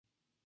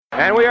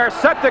And we are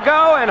set to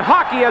go, and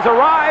hockey has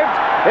arrived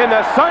in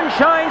the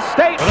Sunshine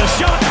State. The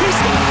shot, he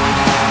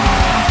scores!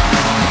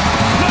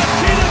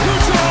 Nikita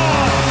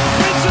Kucherov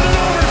wins it in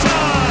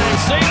overtime.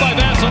 Saved by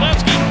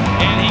Vasilevsky,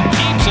 and he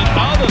keeps it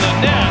out of the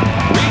net.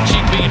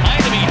 Reaching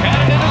behind him, he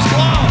had it in his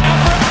glove.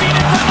 After a feed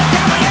it from the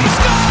Cavalier,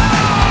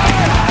 scores!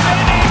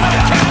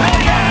 And the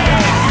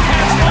Cavalier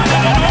has won it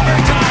in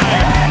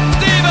overtime.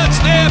 Steven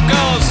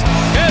Stamkos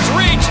has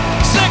reached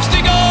 60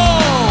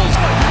 goals.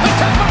 The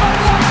Tampa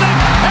Bay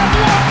Lightning have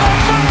won the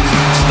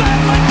first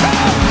Stanley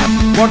Cup.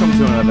 Welcome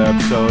to another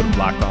episode of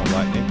Locked On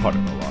Lightning, part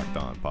of the Locked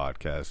On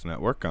Podcast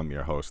Network. I'm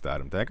your host,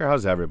 Adam Denker.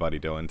 How's everybody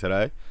doing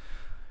today?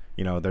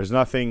 You know, there's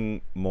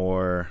nothing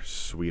more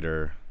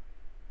sweeter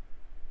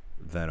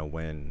than a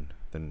win,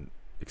 than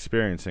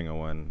experiencing a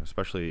win,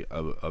 especially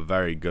a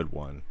very good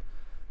one,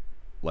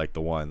 like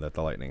the one that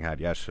the Lightning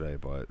had yesterday.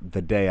 But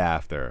the day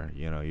after,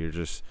 you know,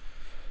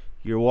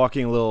 you're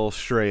walking a little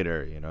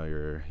straighter. You know,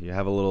 you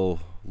have a little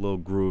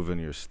groove in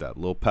your step, a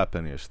little pep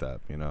in your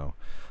step. You know,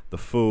 the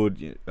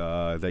food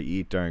that you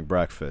eat during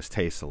breakfast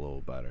tastes a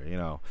little better. You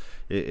know,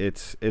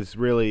 it's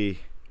really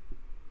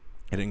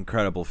an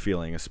incredible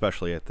feeling,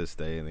 especially at this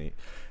day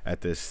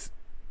at this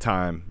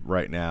time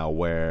right now,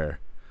 where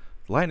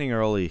Lightning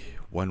are only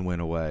one win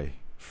away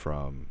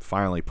from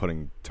finally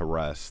putting to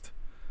rest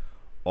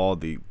all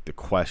the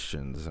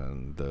questions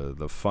and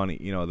the funny,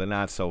 you know, the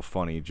not so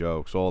funny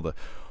jokes, all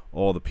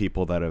the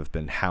people that have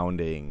been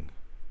hounding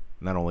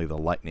not only the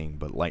Lightning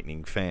but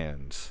Lightning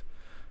fans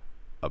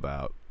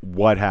about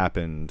what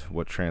happened,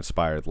 what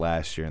transpired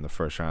last year in the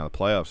first round of the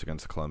playoffs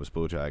against the Columbus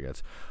Blue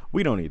Jackets.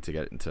 We don't need to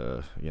get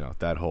into, you know,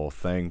 that whole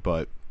thing,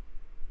 but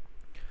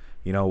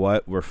you know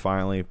what?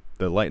 The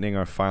Lightning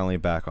are finally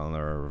back on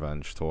their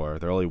revenge tour.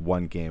 They're only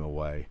one game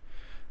away.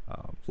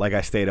 Like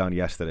I stated on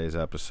yesterday's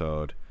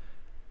episode,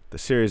 the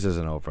series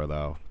isn't over,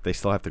 though. They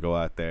still have to go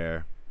out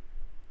there,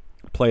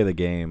 play the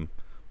game,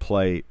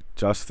 play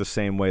just the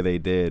same way they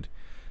did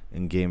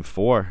in Game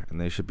 4,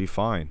 and they should be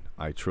fine.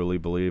 I truly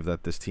believe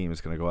that this team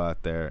is going to go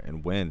out there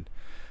and win.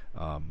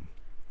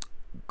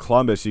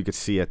 Columbus, you could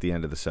see at the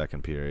end of the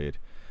second period,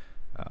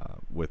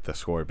 with the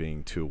score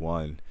being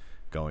 2-1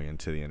 going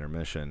into the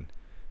intermission,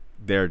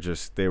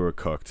 they were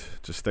cooked.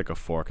 Just stick a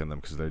fork in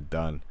them because they're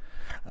done.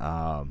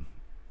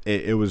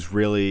 It's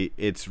really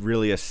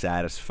a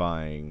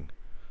satisfying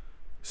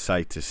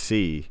sight to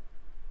see,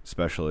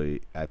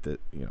 especially at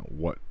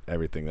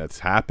everything that's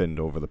happened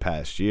over the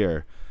past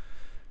year,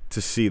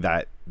 to see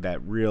that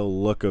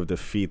real look of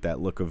defeat, that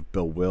look of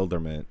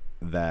bewilderment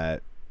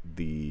that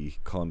the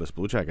Columbus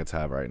Blue Jackets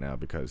have right now,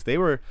 because they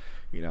were,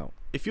 you know,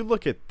 if you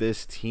look at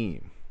this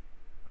team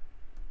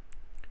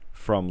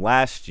from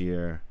last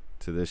year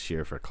to this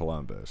year for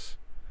Columbus,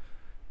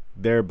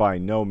 they're by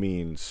no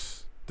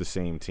means the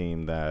same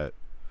team that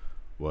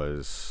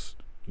was,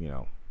 you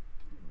know,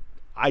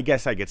 I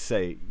guess I could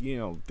say, you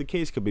know, the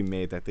case could be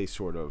made that they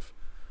sort of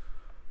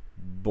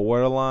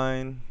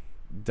borderline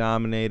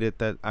dominated.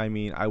 That, I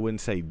mean, I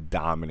wouldn't say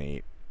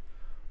dominate,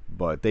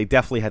 but they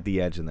definitely had the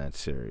edge in that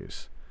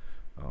series.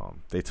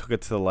 They took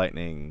it to the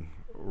Lightning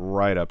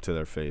right up to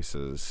their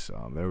faces.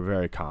 They were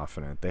very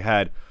confident. They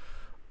had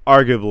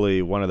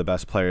arguably one of the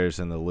best players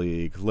in the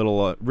league.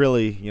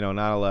 Really, you know,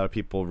 not a lot of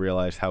people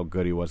realized how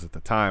good he was at the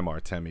time.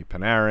 Artemi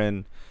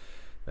Panarin.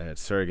 They had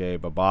Sergei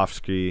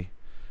Bobrovsky.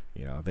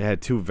 You know, they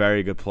had two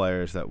very good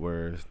players that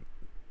were,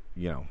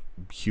 you know,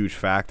 huge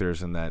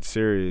factors in that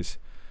series.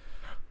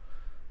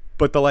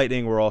 But the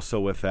Lightning were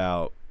also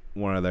without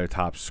one of their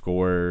top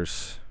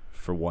scorers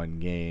for one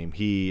game.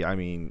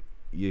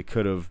 You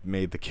could have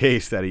made the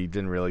case that he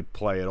didn't really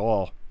play at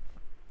all,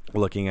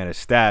 looking at his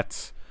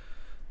stats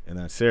in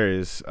that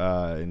series,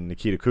 in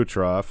Nikita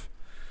Kucherov.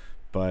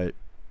 But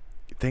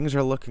things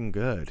are looking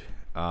good.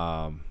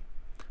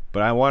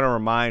 But I want to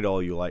remind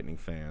all you Lightning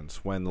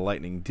fans, when the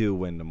Lightning do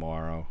win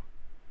tomorrow,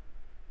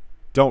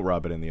 don't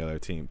rub it in the other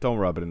team. Don't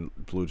rub it in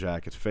Blue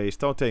Jackets' face.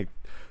 Don't take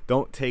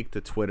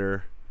the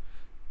Twitter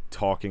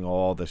talking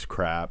all this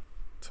crap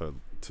to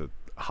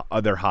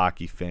other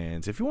hockey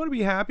fans. If you want to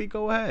be happy,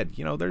 go ahead.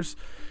 You know,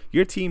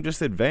 your team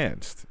just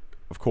advanced,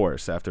 of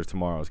course, after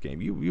tomorrow's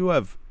game. You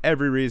have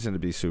every reason to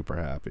be super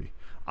happy.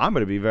 I'm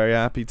going to be very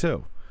happy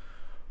too.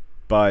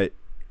 But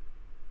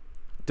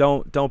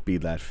don't be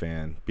that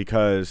fan,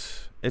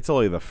 because it's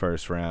only the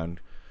first round.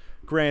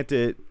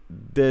 Granted,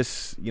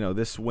 this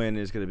win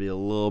is going to be a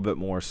little bit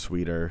more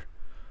sweeter,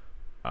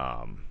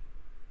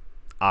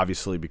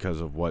 obviously because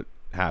of what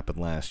happened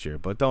last year.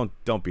 But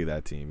don't be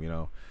that team. You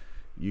know,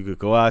 you could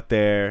go out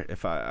there.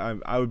 If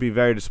I would be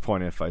very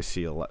disappointed if I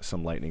see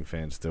some Lightning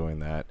fans doing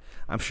that.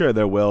 I'm sure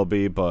there will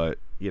be, but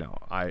you know,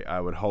 I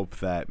would hope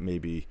that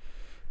maybe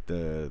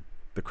the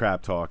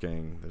crap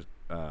talking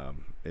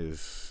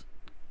is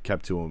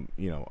kept to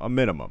a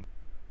minimum.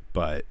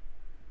 But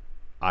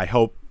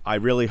I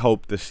really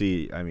hope to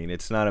see. I mean,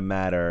 it's not a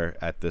matter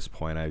at this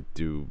point. I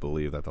do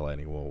believe that the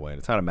Lightning will win.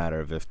 It's not a matter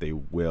of if they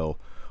will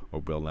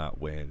or will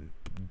not win,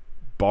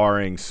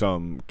 barring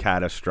some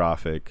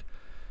catastrophic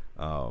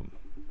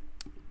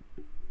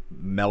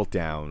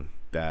meltdown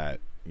that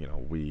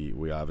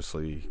we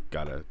obviously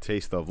got a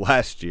taste of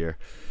last year.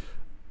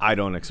 I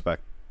don't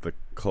expect the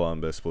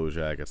Columbus Blue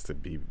Jackets to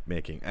be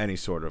making any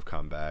sort of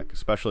comeback,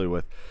 especially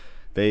with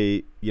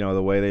the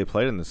way they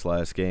played in this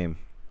last game.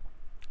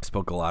 I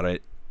spoke a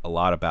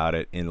lot about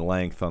it in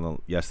length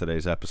on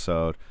yesterday's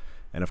episode.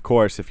 And, of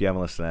course, if you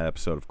haven't listened to that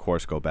episode, of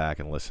course, go back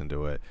and listen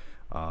to it.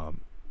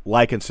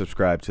 Like and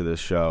subscribe to this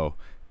show,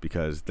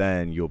 because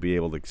then you'll be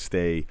able to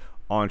stay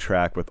on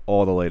track with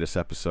all the latest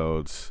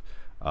episodes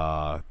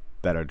that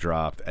are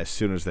dropped. As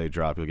soon as they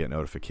drop, you'll get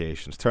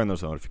notifications. Turn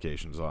those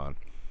notifications on.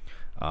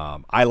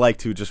 I like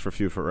to, just for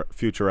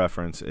future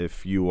reference,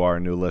 if you are a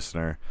new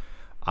listener,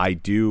 I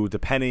do,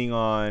 depending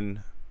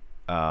on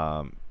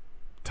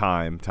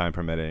time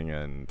permitting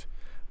and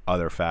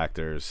other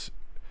factors,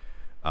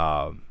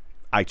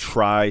 I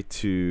try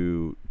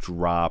to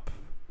drop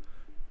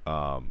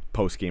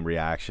post-game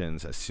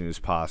reactions as soon as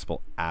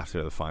possible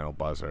after the final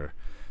buzzer.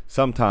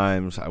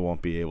 Sometimes I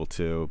won't be able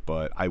to,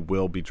 but I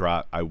will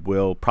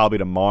probably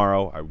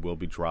tomorrow. I will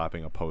be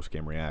dropping a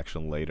post-game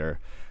reaction later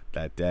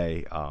that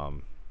day.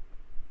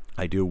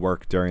 I do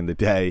work during the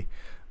day.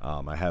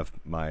 I have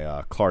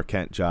my Clark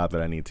Kent job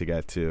that I need to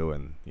get to,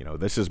 and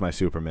this is my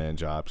Superman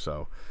job,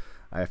 so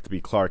I have to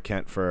be Clark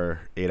Kent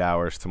for 8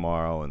 hours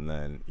tomorrow, and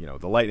then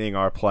the Lightning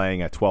are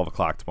playing at 12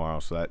 o'clock tomorrow,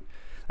 so that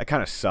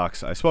kind of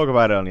sucks. I spoke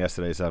about it on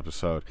yesterday's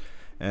episode,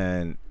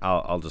 and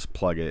I'll just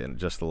plug it in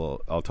just a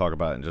little. I'll talk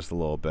about it in just a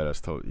little bit as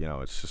to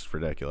it's just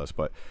ridiculous.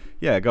 But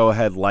yeah, go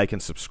ahead, like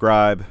and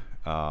subscribe,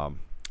 and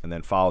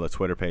then follow the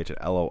Twitter page at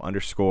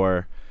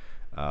LO_.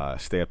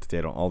 Stay up to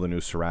date on all the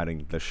news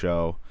surrounding the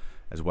show,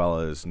 as well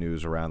as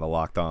news around the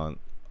Locked On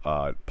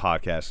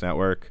podcast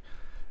network.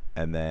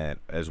 And then,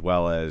 as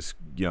well as,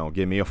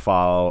 give me a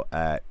follow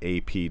at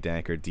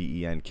AP_Denker,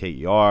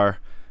 DENKER.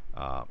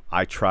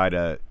 I try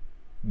to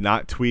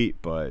not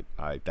tweet, but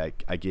I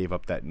gave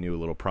up that new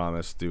little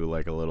promise, do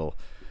like a little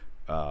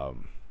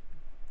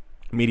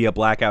media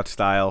blackout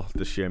style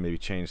this year, maybe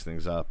change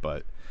things up.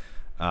 But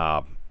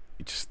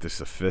just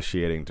this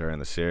officiating during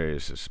the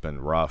series has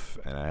been rough,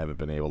 and I haven't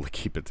been able to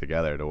keep it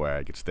together to where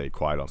I could stay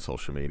quiet on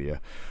social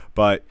media.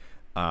 But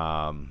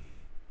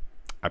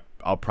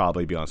I'll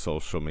probably be on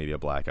social media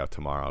blackout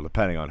tomorrow,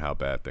 depending on how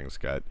bad things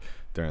get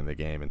during the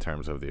game in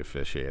terms of the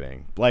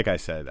officiating. Like I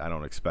said, I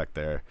don't expect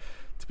there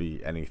to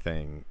be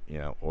anything,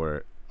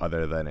 or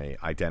other than a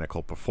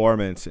identical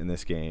performance in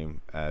this game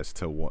as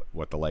to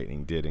what the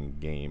Lightning did in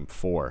Game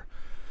 4.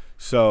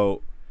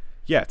 So,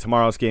 yeah,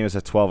 tomorrow's game is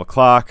at 12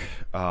 o'clock.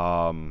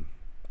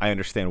 I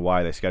understand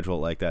why they schedule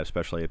it like that,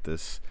 especially at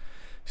this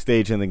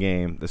stage in the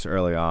game, this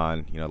early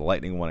on. The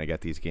Lightning want to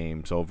get these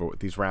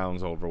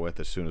rounds over with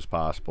as soon as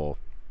possible.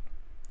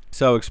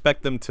 So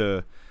expect them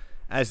to,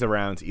 as the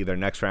rounds, either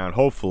next round,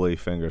 hopefully,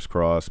 fingers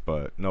crossed,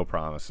 but no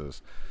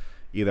promises,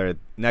 either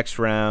next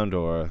round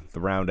or the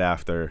round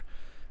after,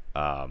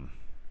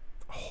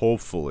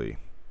 hopefully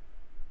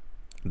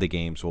the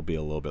games will be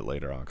a little bit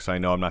later on, because I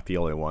know I'm not the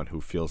only one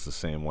who feels the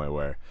same way,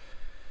 where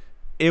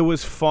it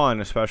was fun,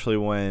 especially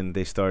when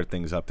they started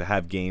things up, to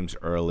have games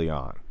early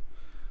on.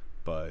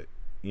 But,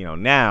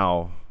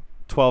 now,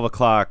 12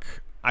 o'clock,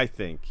 I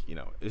think,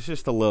 it's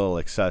just a little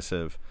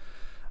excessive.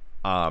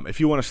 If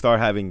you want to start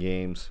having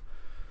games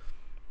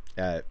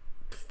at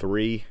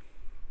 3,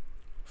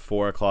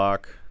 4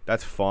 o'clock,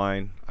 that's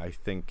fine. I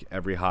think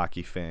every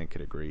hockey fan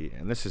could agree.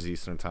 And this is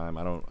Eastern time.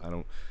 I don't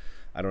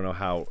know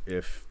how,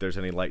 if there's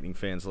any Lightning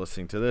fans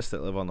listening to this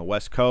that live on the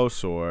West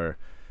Coast or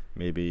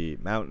maybe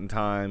Mountain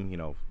Time,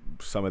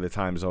 some of the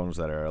time zones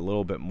that are a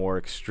little bit more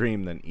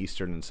extreme than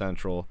Eastern and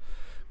Central.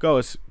 Go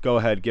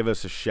ahead, give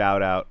us a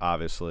shout out.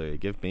 Obviously,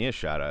 give me a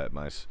shout out at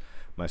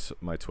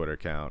my Twitter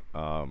account.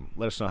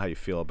 Let us know how you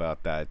feel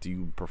about that. Do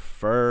you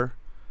prefer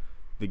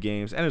the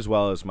games, and as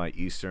well as my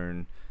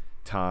Eastern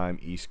time,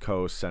 East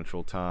Coast,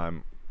 Central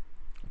time,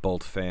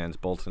 Bolt fans,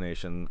 Bolt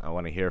Nation? I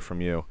want to hear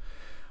from you.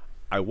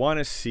 I want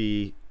to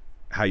see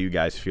how you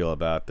guys feel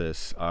about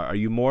this. Are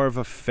you more of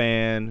a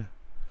fan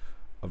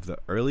of the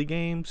early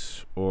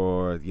games,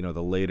 or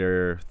the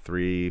later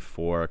 3,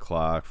 4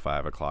 o'clock,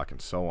 5 o'clock,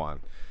 and so on?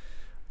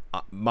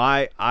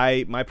 My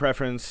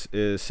preference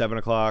is 7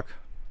 o'clock.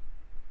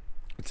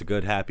 It's a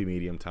good happy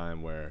medium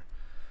time where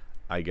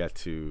I get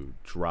to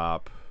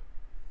drop,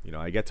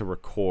 I get to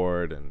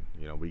record, and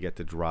we get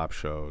to drop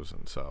shows,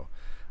 and so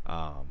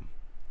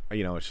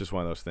it's just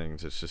one of those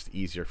things. It's just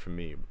easier for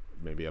me.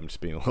 Maybe I'm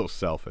just being a little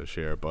selfish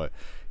here, but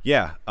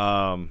yeah.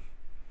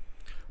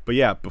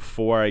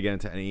 Before I get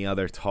into any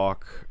other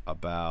talk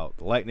about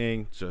the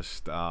Lightning,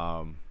 just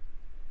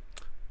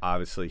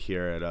obviously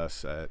here at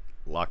us at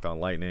Locked On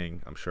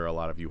Lightning, I'm sure a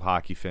lot of you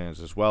hockey fans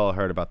as well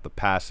heard about the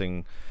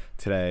passing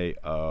today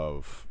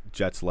of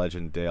Jets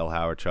legend Dale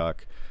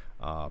Hawerchuk.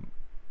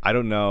 I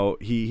don't know.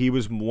 He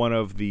was one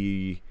of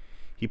he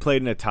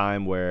played in a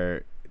time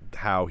where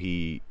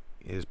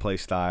his play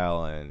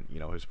style and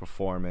his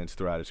performance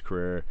throughout his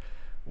career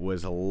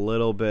was a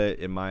little bit,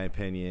 in my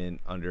opinion,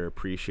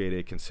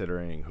 underappreciated,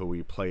 considering who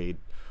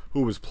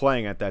was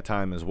playing at that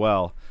time as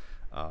well.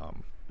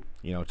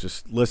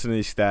 just listen to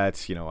these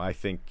stats. I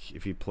think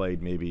if he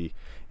played maybe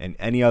in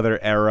any other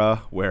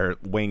era where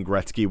Wayne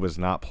Gretzky was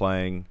not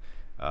playing,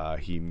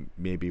 he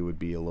maybe would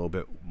be a little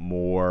bit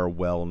more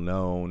well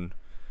known,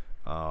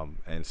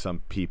 and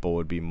some people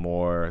would be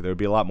more. There would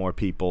be a lot more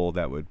people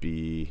that would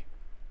be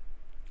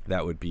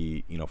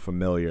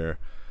familiar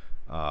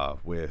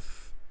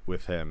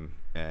with him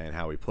and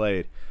how he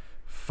played.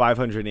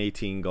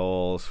 518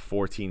 goals, a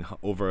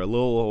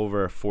little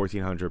over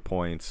 1,400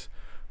 points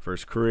for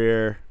his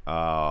career.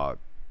 Hall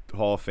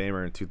of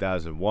Famer in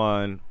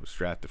 2001, was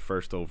drafted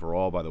first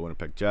overall by the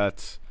Winnipeg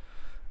Jets.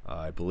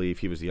 I believe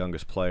he was the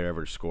youngest player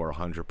ever to score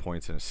 100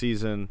 points in a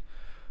season,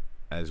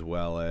 as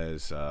well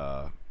as he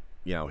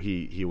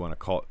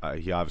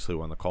obviously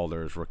won the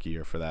Calder's rookie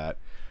year for that.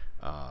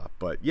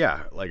 But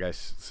yeah, like I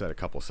said a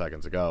couple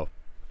seconds ago,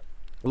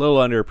 a little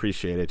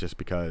underappreciated just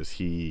because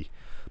he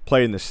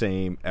played in the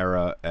same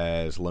era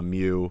as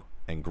Lemieux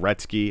and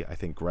Gretzky. I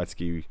think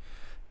Gretzky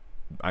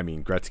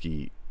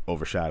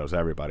overshadows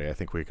everybody. I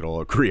think we could all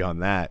agree on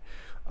that.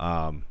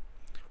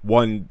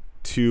 Won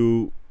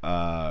 2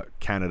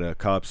 Canada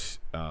Cups.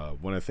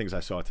 One of the things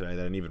I saw today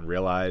that I didn't even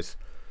realize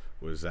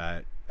was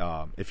that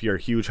if you're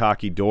a huge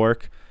hockey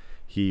dork,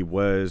 he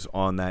was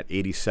on that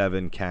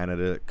 87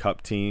 Canada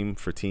Cup team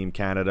for Team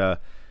Canada.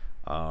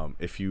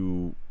 If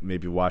you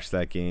maybe watched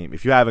that game,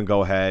 if you haven't,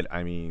 go ahead.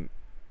 I mean,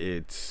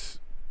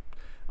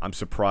 I'm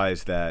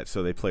surprised that,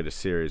 so they played a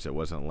series. It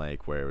wasn't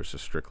like where it was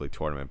just strictly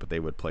tournament, but they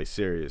would play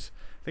series.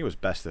 I think it was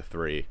best of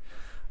 3.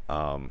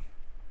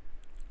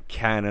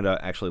 Canada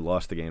actually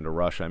lost the game to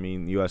Russia. I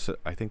mean,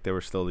 I think they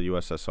were still the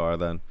USSR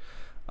then.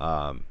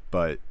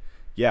 But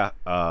yeah,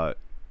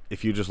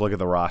 if you just look at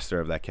the roster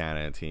of that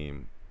Canada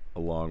team,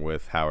 along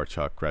with Howard,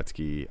 Chuck,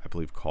 Gretzky, I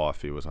believe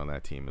Coffey was on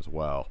that team as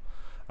well.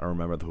 I don't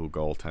remember who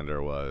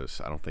goaltender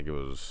was. I don't think it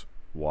was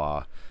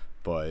Wah,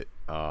 but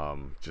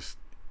just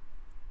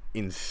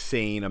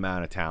insane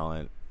amount of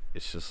talent.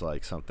 It's just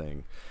like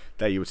something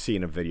that you would see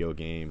in a video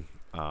game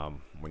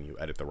when you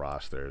edit the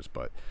rosters.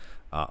 But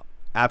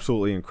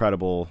absolutely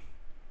incredible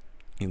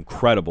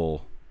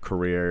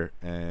career,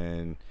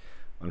 and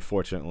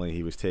unfortunately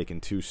he was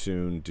taken too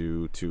soon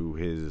due to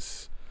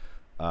his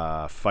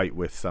fight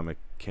with stomach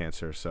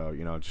cancer. So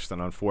just an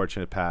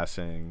unfortunate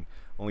passing.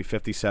 Only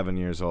 57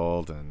 years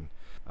old, and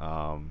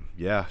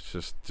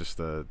just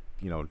a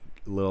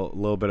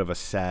little bit of a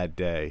sad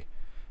day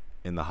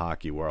in the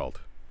hockey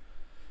world.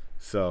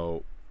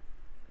 So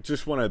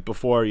just want to,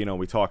 before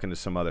we talk into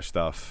some other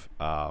stuff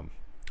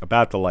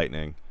about the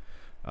Lightning,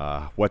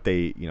 what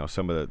they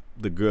some of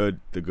the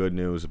good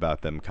news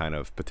about them kind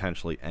of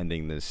potentially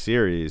ending this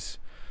series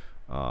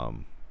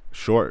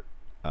short,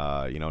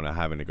 not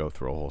having to go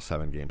through a whole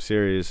 7-game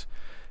series,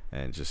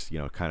 and just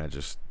kind of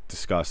just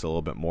discuss a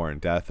little bit more in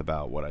depth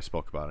about what I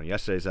spoke about in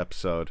yesterday's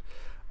episode.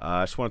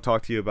 I just want to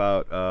talk to you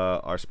about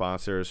our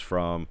sponsors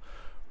from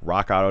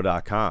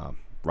RockAuto.com.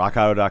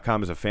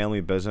 RockAuto.com is a family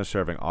business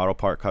serving auto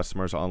part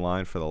customers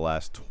online for the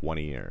last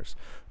 20 years.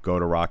 Go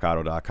to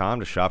RockAuto.com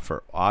to shop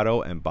for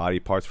auto and body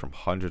parts from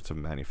hundreds of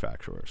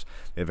manufacturers.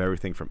 They have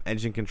everything from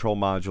engine control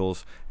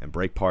modules and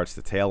brake parts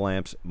to tail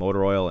lamps,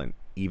 motor oil, and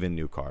even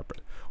new carpet.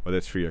 Whether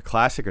it's for your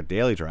classic or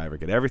daily driver,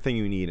 get everything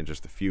you need in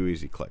just a few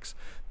easy clicks,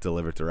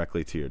 delivered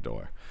directly to your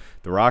door.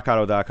 The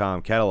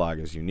RockAuto.com catalog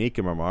is unique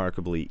and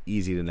remarkably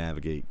easy to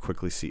navigate.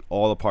 Quickly see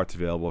all the parts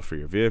available for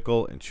your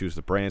vehicle and choose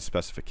the brand,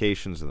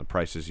 specifications, and the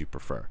prices you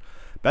prefer.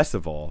 Best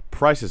of all,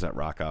 prices at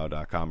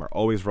RockAuto.com are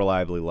always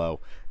reliably low,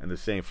 and the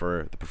same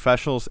for the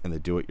professionals and the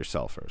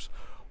do-it-yourselfers.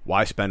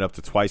 Why spend up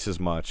to twice as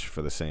much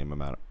for the same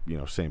amount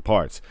of, same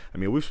parts? I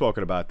mean, we've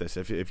spoken about this.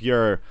 If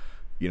you're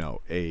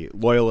a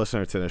loyal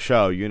listener to the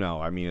show,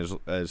 I mean,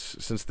 as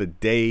since the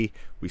day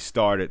we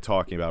started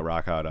talking about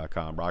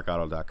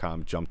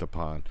RockAuto.com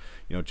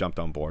jumped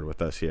on board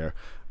with us here.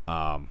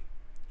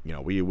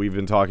 We've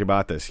been talking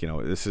about this.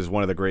 This is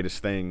one of the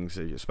greatest things,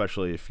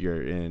 especially if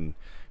you're in.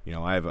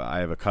 I have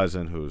a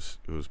cousin who's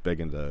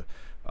big into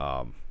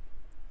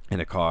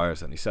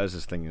cars, and he says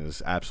this thing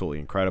is absolutely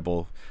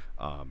incredible.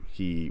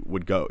 He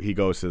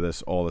goes to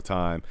this all the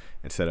time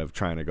instead of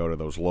trying to go to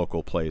those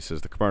local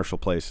places, the commercial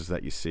places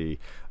that you see,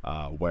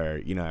 where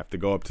you have to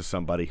go up to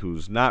somebody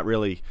who's not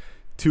really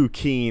too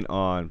keen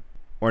on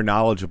or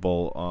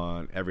knowledgeable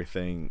on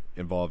everything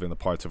involving the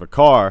parts of a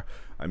car.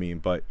 I mean,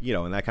 but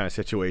in that kind of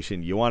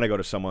situation, you want to go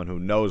to someone who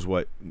knows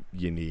what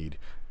you need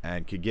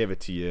and could give it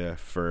to you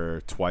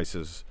for twice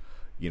as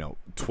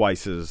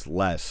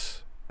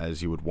less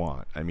as you would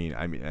want. I mean,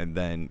 and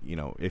then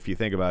if you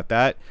think about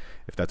that,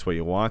 if that's what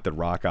you want, then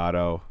Rock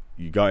Auto,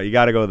 you got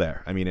to go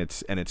there. I mean,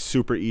 it's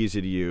super easy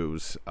to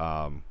use.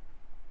 When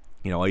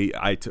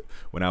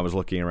I was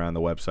looking around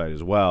the website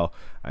as well,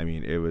 I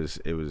mean, it was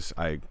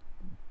I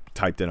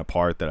typed in a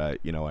part that I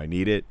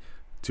needed,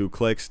 2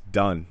 clicks,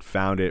 done,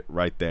 found it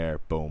right there,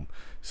 boom.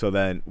 So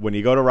then when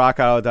you go to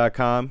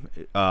rockauto.com,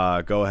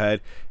 go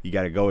ahead, you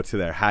got to go to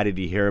their How Did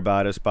You Hear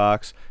About Us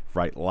box,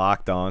 write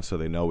Locked On so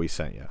they know we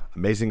sent you.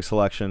 Amazing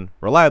selection,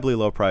 reliably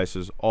low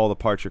prices, all the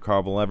parts your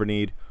car will ever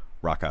need,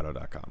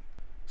 rockauto.com.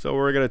 So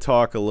we're going to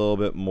talk a little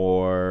bit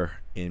more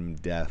in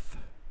depth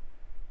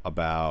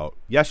about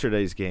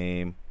yesterday's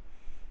game,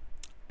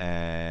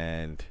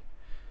 and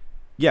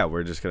yeah,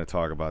 we're just going to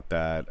talk about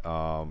that.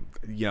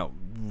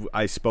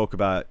 I spoke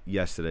about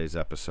yesterday's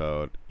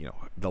episode.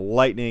 The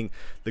Lightning,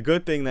 the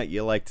good thing that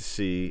you like to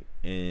see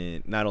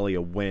in not only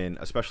a win,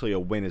 especially a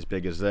win as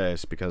big as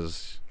this,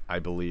 because I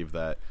believe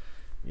that,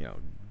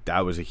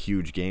 that was a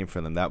huge game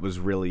for them. That was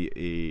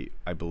really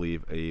I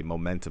believe a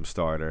momentum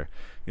starter.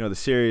 The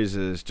series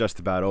is just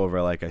about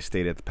over, like I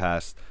stated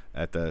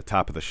at the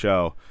top of the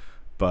show,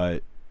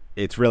 but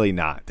it's really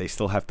not. They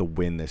still have to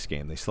win this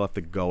game. They still have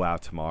to go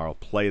out tomorrow,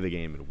 play the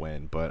game, and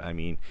win. But I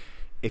mean,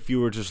 if you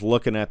were just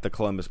looking at the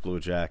Columbus Blue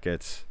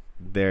Jackets,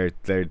 they're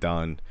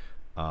done.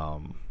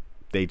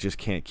 They just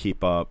can't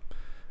keep up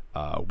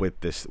with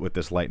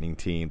this Lightning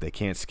team. They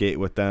can't skate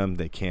with them.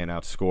 They can't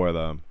outscore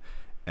them.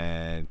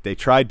 And they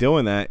tried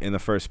doing that in the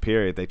first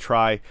period. They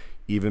tried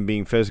even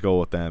being physical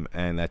with them,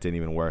 and that didn't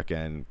even work.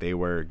 And they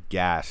were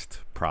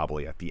gassed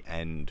probably at the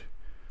end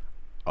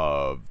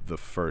of the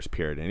first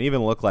period, and it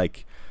even looked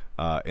like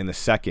in the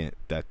second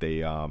that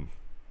they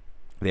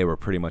were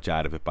pretty much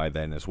out of it by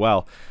then as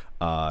well.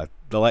 The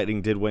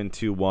Lightning did win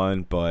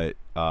 2-1, but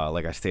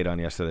like I stated on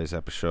yesterday's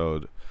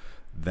episode,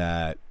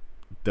 that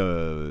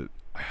who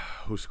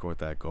scored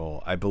that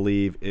goal? I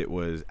believe it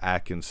was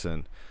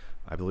Atkinson.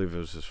 I believe it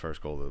was his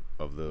first goal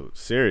of the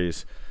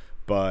series.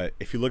 But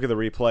if you look at the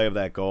replay of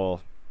that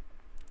goal,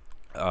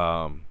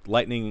 the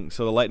Lightning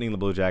and the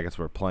Blue Jackets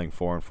were playing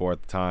 4-4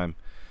 at the time.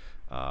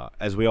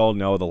 As we all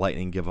know, the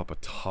Lightning give up a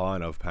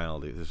ton of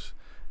penalties,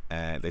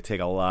 and they take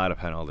a lot of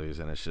penalties,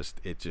 and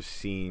it just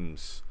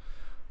seems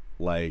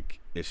like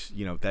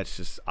that's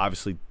just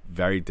obviously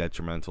very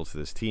detrimental to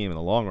this team in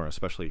the long run,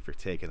 especially if you're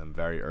taking them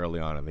very early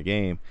on in the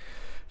game.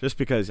 Just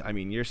because, I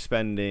mean, you're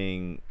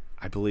spending,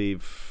 I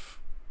believe,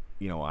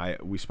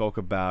 we spoke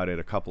about it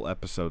a couple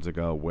episodes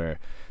ago where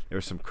there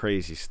was some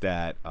crazy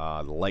stat.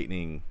 The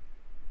Lightning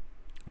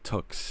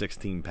took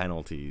 16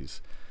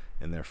 penalties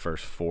in their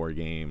first 4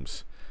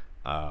 games.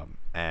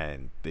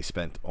 And they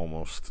spent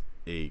almost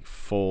a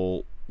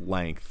full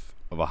length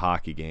of a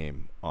hockey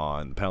game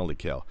on the penalty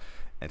kill.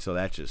 And so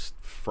that just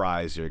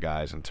fries your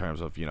guys in terms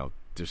of,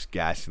 just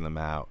gassing them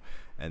out.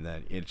 And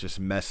then it just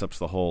mess up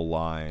the whole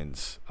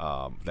lines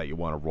that you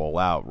want to roll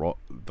out,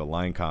 the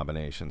line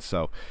combination.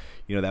 So,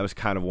 that was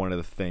kind of one of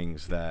the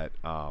things that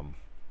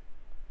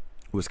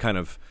was kind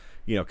of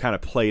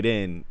played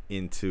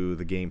into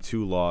the Game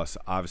 2 loss,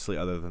 obviously,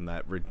 other than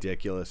that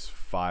ridiculous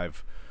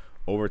 5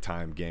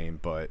 overtime game.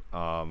 But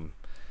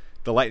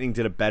the Lightning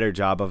did a better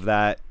job of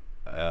that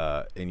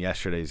in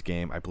yesterday's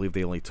game. I believe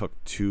they only took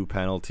 2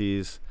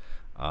 penalties,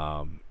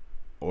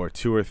 or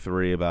 2 or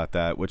 3 about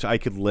that, which I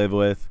could live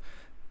with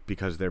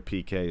because their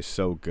PK is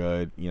so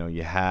good.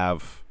 You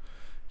have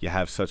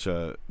such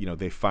a,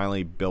 they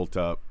finally built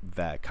up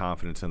that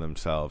confidence in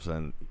themselves,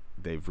 and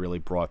they've really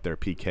brought their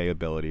PK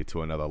ability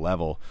to another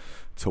level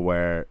to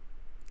where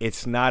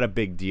it's not a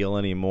big deal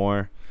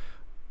anymore.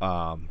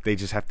 They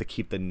just have to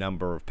keep the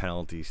number of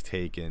penalties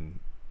taken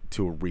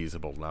to a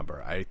reasonable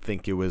number. I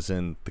think it was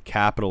in the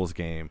Capitals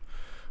game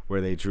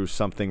where they drew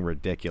something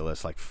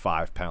ridiculous like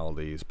 5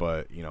 penalties,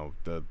 but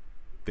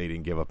they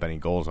didn't give up any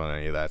goals on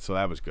any of that, so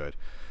that was good.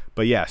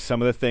 But yeah,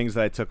 some of the things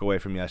that I took away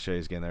from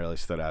yesterday's game that really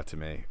stood out to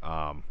me.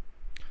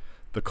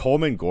 The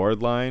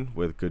Coleman-Gord line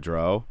with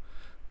Gaudreau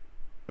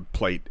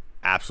played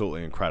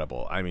absolutely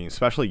incredible. I mean,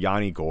 especially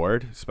Yanni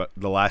Gord,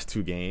 the last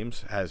 2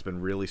 games has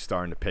been really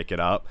starting to pick it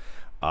up.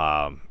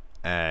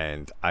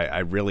 And I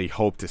really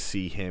hope to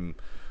see him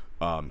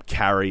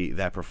carry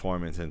that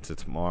performance into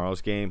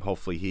tomorrow's game.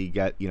 Hopefully he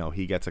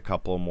gets a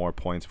couple more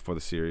points before the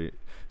series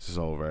is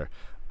over.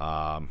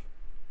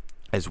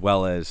 As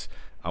well as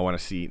I want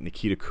to see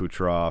Nikita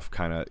Kucherov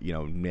kind of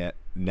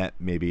net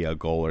maybe a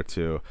goal or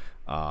 2.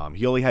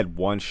 He only had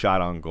 1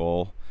 shot on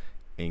goal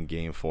in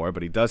Game 4,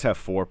 but he does have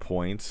 4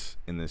 points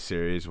in this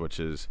series, which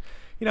is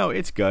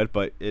it's good,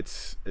 but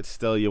it's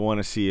still, you want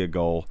to see a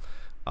goal.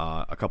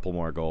 A couple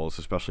more goals,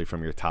 especially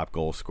from your top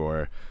goal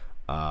scorer.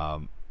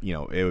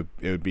 It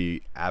would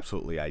be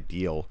absolutely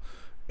ideal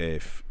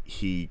if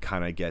he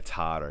kind of gets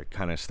hot or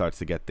kind of starts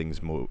to get things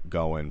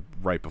going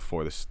right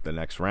before the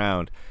next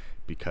round,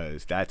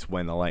 because that's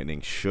when the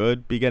Lightning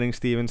should be getting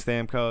Steven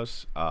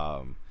Stamkos.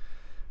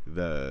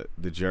 The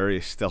jury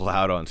is still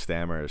out on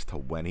Stammer as to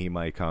when he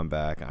might come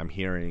back. I'm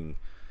hearing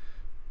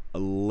a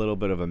little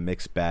bit of a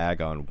mixed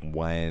bag on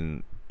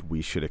when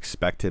we should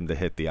expect him to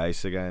hit the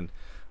ice again.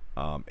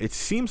 It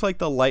seems like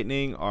the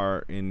Lightning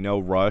are in no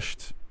rush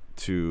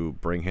to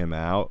bring him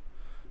out.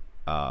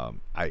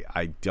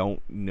 I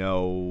don't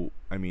know.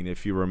 I mean,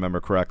 if you remember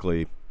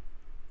correctly,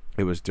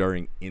 it was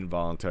during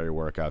involuntary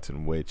workouts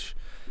in which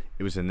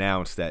it was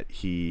announced that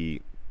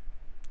he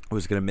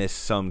was going to miss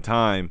some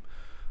time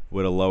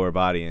with a lower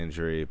body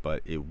injury,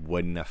 but it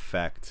wouldn't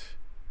affect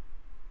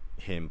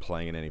him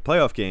playing in any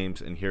playoff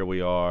games. And here we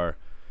are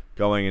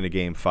going into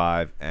Game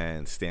 5,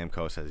 and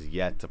Stamkos has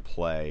yet to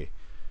play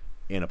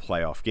in a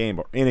playoff game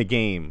or in a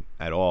game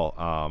at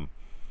all.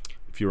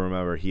 If you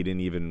remember, he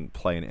didn't even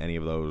play in any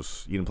of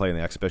those. He didn't play in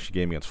the exhibition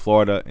game against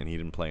Florida, and he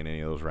didn't play in any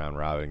of those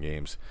round-robin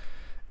games.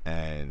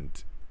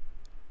 And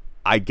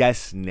I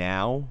guess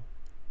now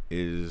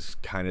is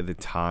kind of the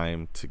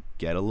time to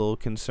get a little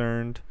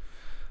concerned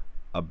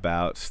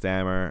about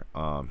Stammer.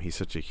 He's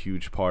such a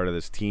huge part of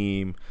this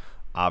team.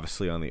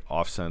 Obviously, on the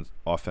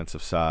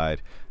offensive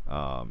side,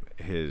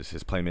 his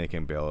playmaking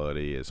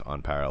ability is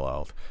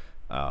unparalleled.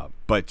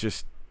 But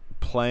just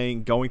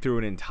going through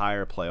an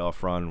entire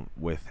playoff run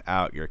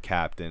without your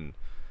captain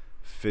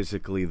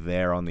physically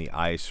there on the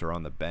ice or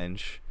on the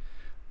bench,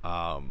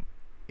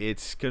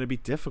 it's going to be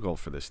difficult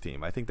for this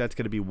team. I think that's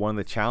going to be one of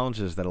the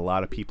challenges that a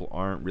lot of people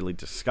aren't really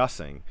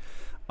discussing.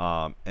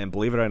 And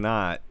believe it or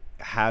not,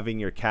 having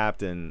your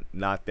captain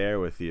not there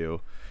with you,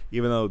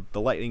 even though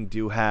the Lightning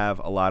do have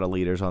a lot of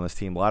leaders on this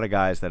team, a lot of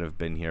guys that have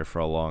been here for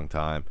a long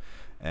time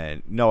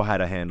and know how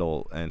to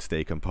handle and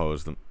stay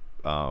composed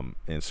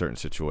in certain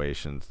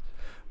situations.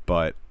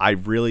 But I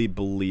really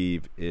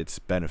believe it's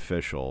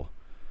beneficial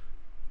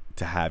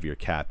to have your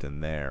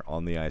captain there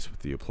on the ice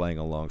with you, playing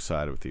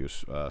alongside with you,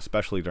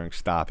 especially during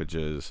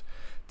stoppages,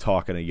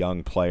 talking to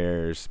young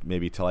players,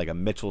 maybe to like a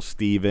Mitchell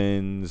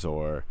Stevens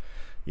or,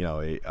 you know,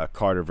 a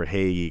Carter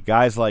Verhaeghe,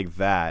 guys like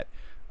that.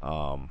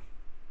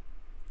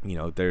 You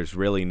know, there's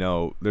really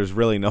no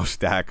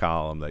stat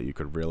column that you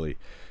could really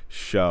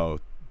show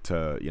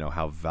to, you know,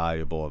 how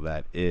valuable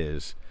that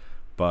is.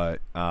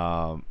 But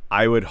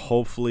I would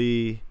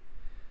hopefully,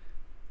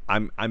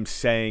 I'm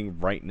saying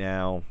right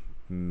now,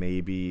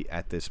 maybe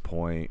at this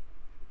point,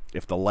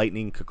 if the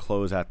Lightning could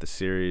close out the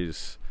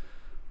series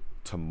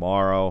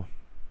tomorrow,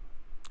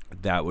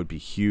 that would be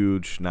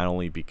huge. Not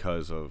only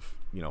because of,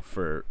 you know,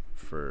 for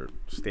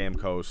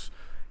Stamkos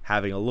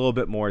having a little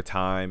bit more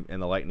time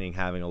and the Lightning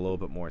having a little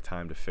bit more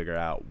time to figure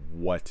out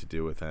what to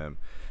do with him,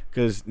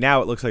 because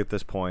now it looks like at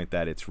this point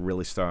that it's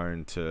really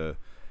starting to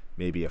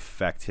maybe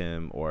affect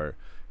him. Or,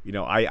 you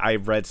know, I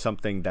read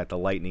something that the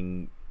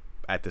Lightning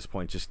at this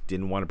point just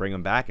didn't want to bring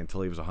him back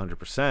until he was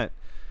 100%.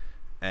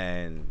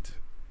 And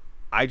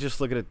I just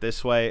look at it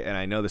this way, and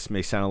I know this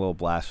may sound a little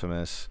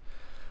blasphemous.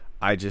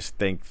 I just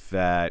think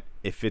that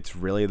if it's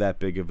really that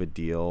big of a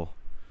deal,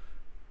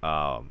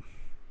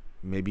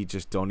 maybe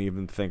just don't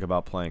even think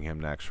about playing him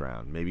next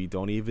round. Maybe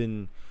don't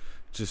even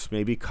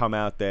maybe come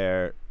out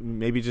there,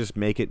 maybe just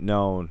make it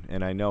known.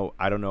 And I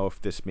don't know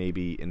if this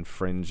maybe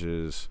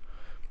infringes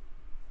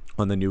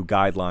on the new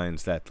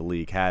guidelines that the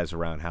league has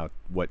around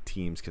what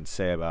teams can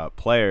say about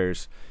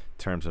players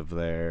in terms of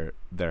their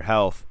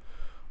health.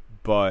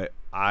 But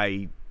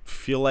I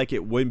feel like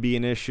it wouldn't be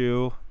an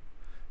issue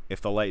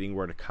if the Lightning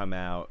were to come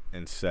out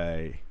and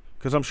say,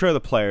 because I'm sure the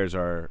players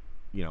are,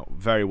 you know,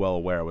 very well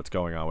aware of what's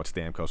going on with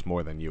Stamkos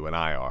more than you and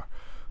I are.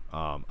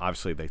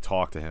 Obviously, they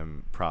talk to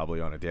him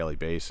probably on a daily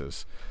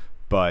basis.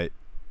 But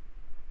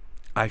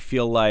I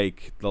feel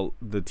like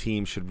the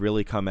team should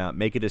really come out,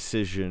 make a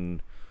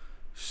decision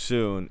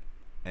soon,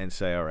 and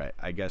say, all right,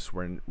 I guess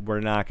we're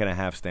not going to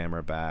have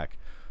Stammer back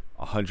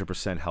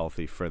 100%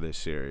 healthy for this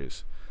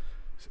series.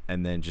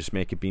 And then just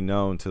make it be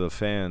known to the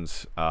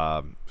fans,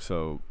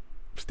 so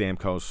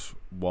Stamkos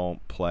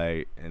won't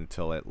play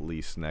until at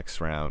least next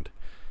round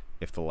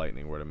if the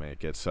Lightning were to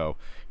make it. So,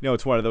 you know,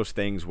 it's one of those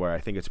things where I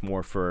think it's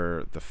more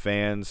for the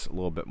fans, a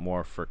little bit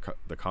more for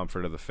the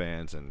comfort of the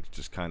fans, and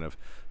just kind of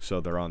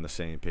so they're on the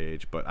same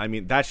page. But, I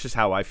mean, that's just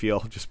how I feel,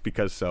 just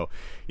because so,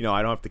 you know,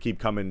 I don't have to keep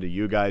coming to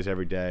you guys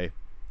every day,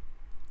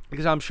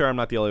 because I'm sure I'm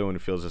not the only one who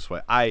feels this way.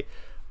 I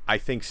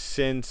think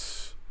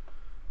since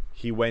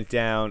he went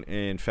down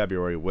in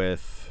February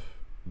with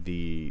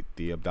the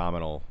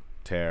abdominal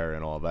tear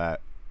and all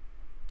that,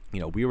 you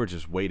know, we were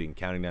just waiting,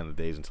 counting down the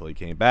days until he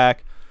came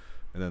back,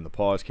 and then the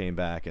pause came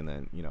back, and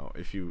then, you know,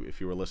 if you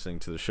were listening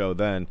to the show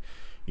then,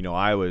 you know,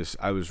 I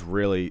was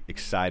really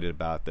excited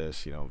about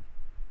this. You know,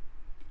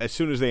 as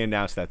soon as they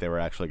announced that they were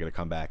actually going to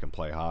come back and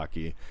play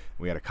hockey,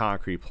 we had a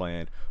concrete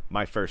plan,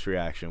 my first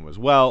reaction was,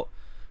 well,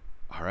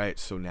 all right,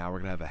 so now we're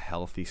going to have a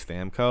healthy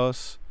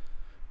Stamkos.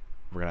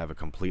 We're going to have a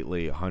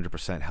completely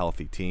 100%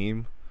 healthy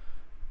team.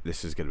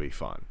 This is going to be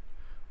fun.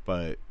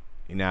 But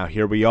now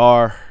here we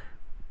are,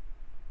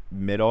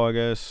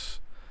 mid-August.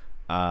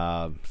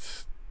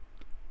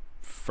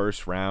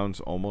 First round's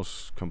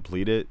almost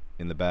completed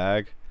in the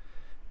bag,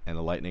 and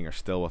the Lightning are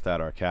still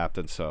without our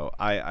captain. So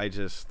I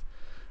just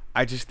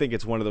think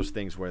it's one of those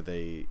things where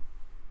they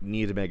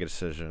need to make a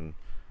decision.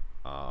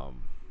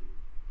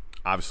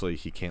 Obviously,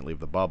 he can't leave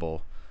the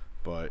bubble,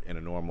 but in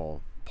a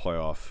normal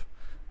playoff,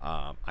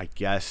 I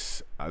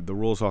guess the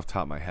rules off the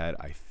top of my head,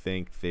 I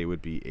think they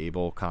would be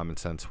able, common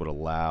sense would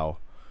allow.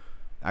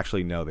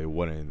 Actually, no, they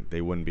wouldn't. They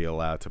wouldn't be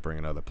allowed to bring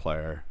another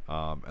player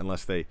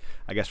unless they,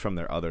 I guess, from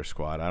their other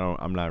squad.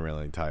 I'm not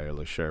really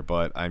entirely sure,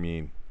 but I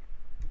mean,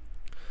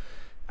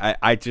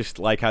 I just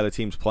like how the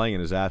team's playing in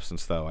his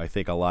absence, though. I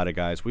think a lot of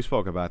guys. We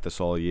spoke about this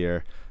all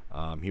year.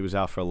 He was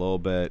out for a little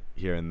bit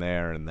here and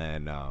there, and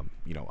then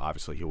you know,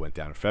 obviously he went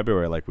down in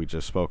February, like we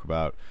just spoke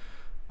about.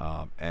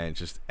 And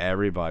just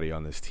everybody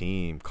on this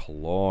team,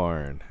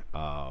 Killorn,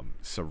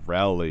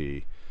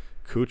 Cirelli,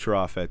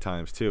 Kucherov at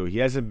times too. He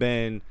hasn't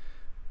been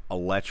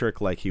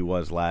electric like he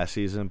was last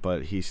season,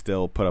 but he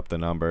still put up the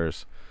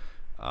numbers.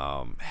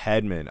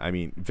 Hedman. I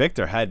mean,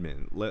 Victor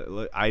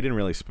Hedman. I didn't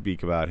really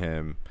speak about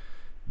him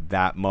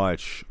that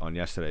much on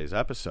yesterday's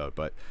episode,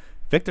 but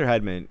Victor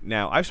Hedman.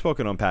 Now, I've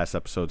spoken on past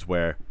episodes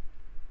where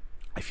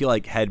I feel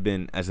like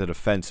Hedman, as a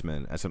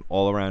defenseman, as an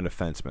all-around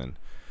defenseman,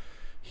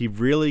 he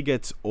really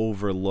gets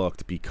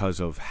overlooked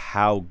because of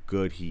how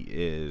good he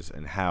is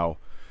and how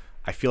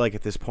I feel like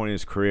at this point in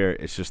his career,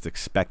 it's just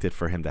expected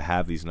for him to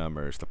have these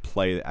numbers, to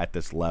play at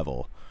this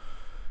level.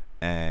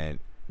 And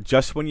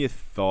just when you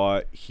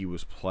thought he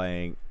was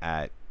playing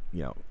at,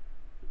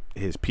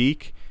 his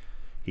peak,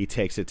 he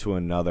takes it to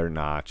another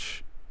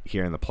notch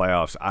here in the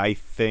playoffs. I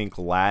think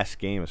last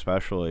game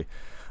especially,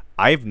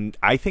 I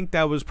think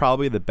that was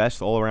probably the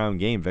best all-around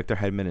game Victor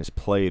Hedman has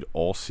played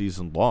all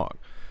season long.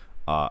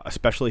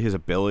 Especially his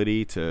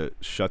ability to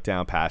shut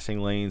down passing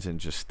lanes and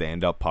just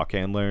stand up puck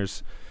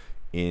handlers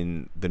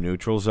in the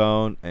neutral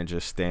zone and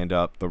just stand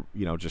up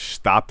just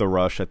stop the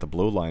rush at the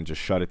blue line,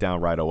 just shut it down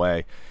right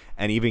away,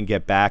 and even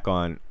get back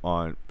on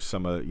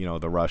some of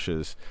the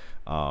rushes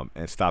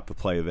and stop the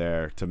play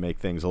there to make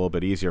things a little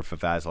bit easier for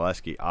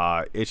Vasilevsky.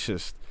 It's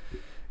just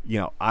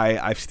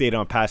I've stated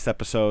on past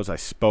episodes, I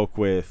spoke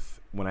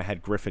with when I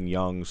had Griffin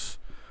Youngs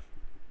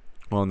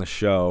on the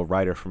show,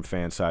 writer from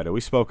Fansided.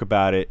 We spoke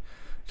about it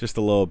just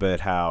a little bit,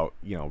 how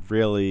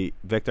really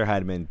Victor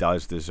Hedman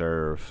does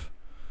deserve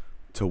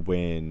to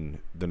win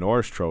the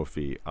Norris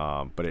Trophy,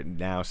 but it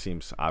now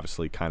seems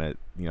obviously kind of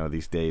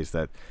these days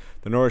that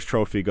the Norris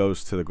Trophy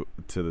goes to the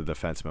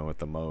defenseman with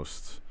the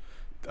most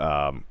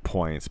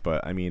points.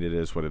 But I mean, it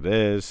is what it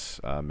is.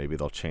 Maybe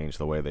they'll change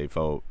the way they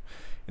vote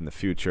in the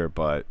future,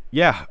 but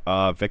yeah,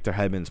 Victor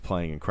Hedman's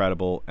playing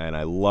incredible, and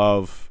I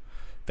love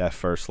that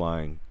first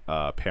line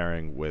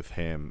pairing with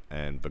him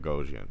and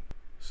Bogosian.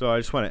 So I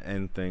just want to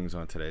end things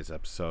on today's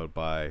episode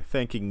by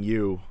thanking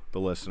you, the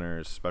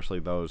listeners, especially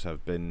those who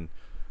have been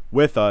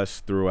with us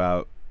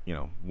throughout,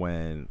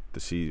 when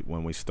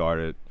we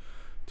started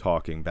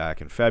talking back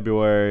in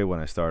February, when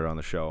I started on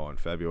the show in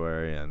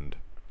February, and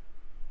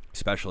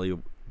especially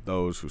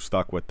those who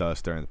stuck with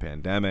us during the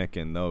pandemic,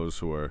 and those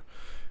who are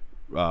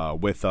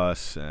with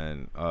us,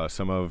 and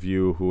some of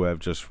you who have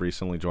just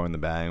recently joined the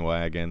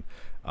bandwagon.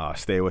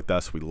 Stay with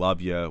us. We love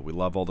you. We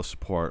love all the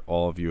support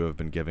all of you have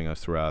been giving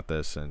us throughout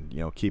this, and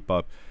keep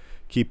up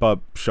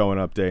showing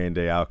up day in,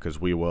 day out, because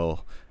we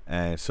will.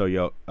 And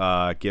so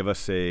give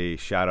us a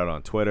shout out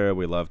on Twitter.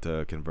 We love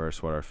to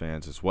converse with our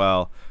fans as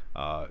well.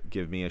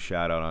 Give me a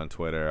shout out on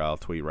Twitter. I'll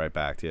tweet right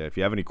back to you. If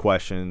you have any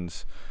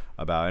questions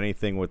about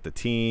anything with the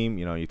team,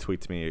 you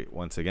tweet to me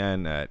once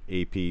again at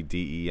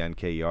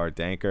APDENKER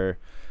Danker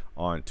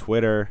on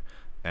Twitter.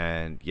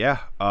 And yeah,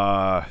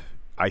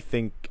 I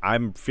think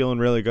I'm feeling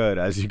really good,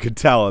 as you could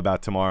tell,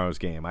 about tomorrow's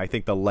game. I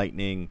think the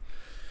Lightning,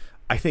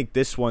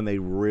 this one, they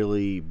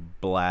really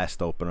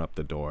open up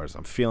the doors.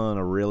 I'm feeling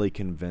a really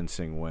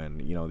convincing win.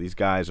 These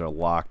guys are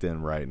locked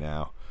in right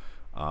now.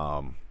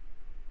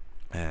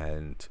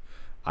 And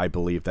I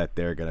believe that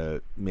they're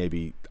going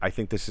to I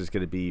think this is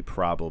going to be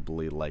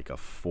probably like a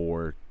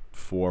 4-1,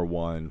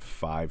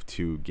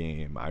 5-2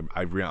 game.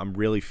 I'm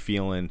really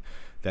feeling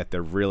that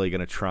they're really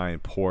going to try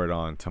and pour it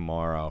on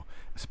tomorrow,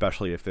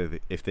 especially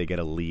if they get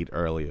a lead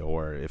early,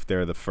 or if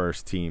they're the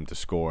first team to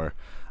score.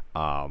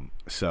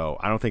 So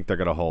I don't think they're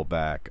going to hold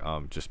back,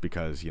 just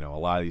because, a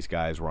lot of these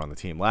guys were on the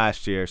team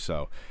last year,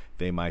 so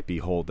they might be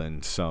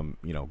holding some,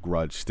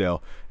 grudge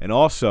still. And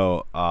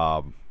also,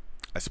 I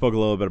spoke a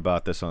little bit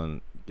about this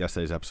on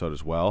yesterday's episode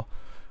as well.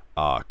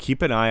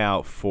 Keep an eye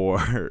out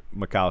for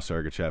Mikhail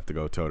Sergachev to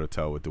go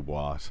toe-to-toe with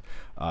Dubois.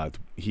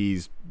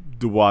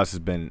 Dubois has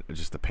been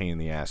just a pain in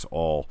the ass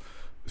all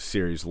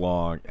series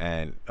long,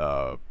 and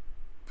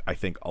I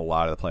think a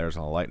lot of the players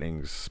on the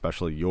Lightning,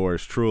 especially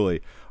yours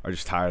truly, are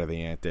just tired of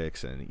the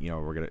antics, and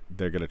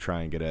they're gonna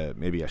try and get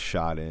maybe a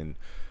shot in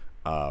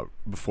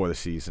before the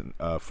season,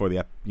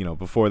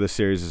 before the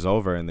series is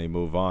over and they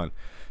move on.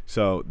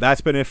 So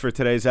that's been it for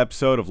today's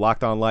episode of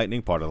Locked On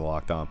Lightning, part of the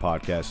Locked On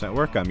Podcast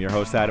Network. I'm your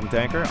host, Adam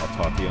Danker. I'll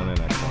talk to you on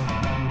the next one.